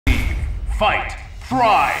Fight!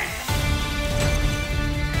 Thrive!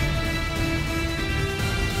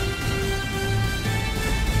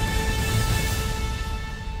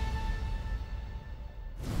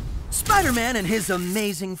 Spider-Man and his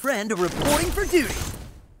amazing friend are reporting for duty.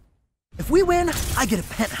 If we win, I get a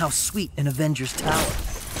penthouse suite in Avengers Tower.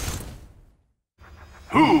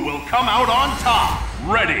 Who will come out on top?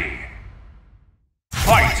 Ready!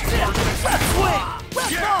 Fight! Left swing!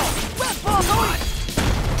 Left ball! Left ball!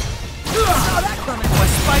 Saw that coming. My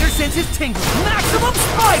spider sense is tingling. Maximum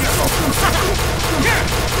spider!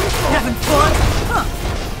 Having fun? Huh.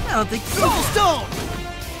 I don't think you're stone.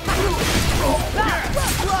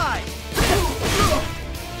 Left slide!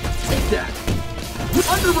 Take that!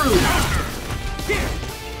 Under root! Here!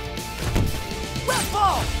 Left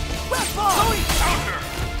ball! Left ball! Counter!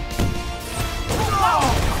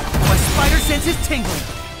 My spider sense is tingling.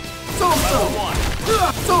 So-so! One.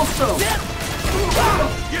 So-so!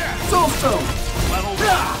 So-so! Level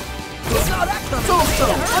one. Saw that coming. So-so!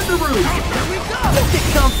 Under root! Here we go! Get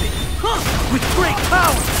comfy! Huh. With great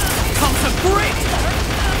power comes a great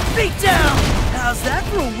beat down! How's that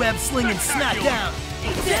for a web sling and snap down?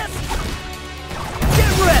 Eat this!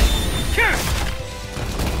 Get ready!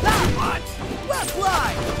 Left slide! Left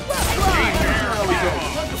slide! There we go.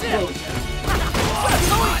 Left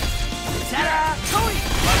slide! Ta-da!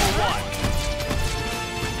 Level one.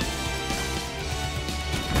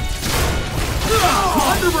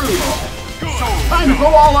 Under root! Time to go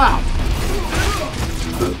all out!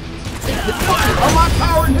 Unlock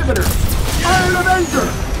power inhibitor! Iron Avenger!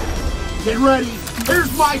 Get ready!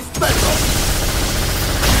 Here's my special!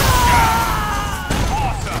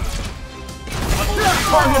 Awesome!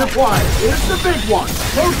 Target acquired! Here's the big one!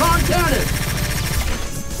 Proton cannon!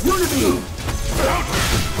 Unibeam!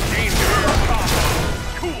 Danger combo!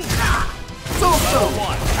 Cool! So-so!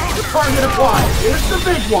 Target acquired! Here's the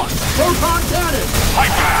big one! Proton cannon!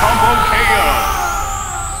 Hyper combo KO!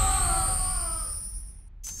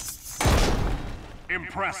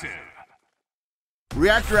 Impressive!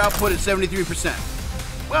 Reactor output at 73%.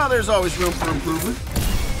 Well, there's always room for improvement.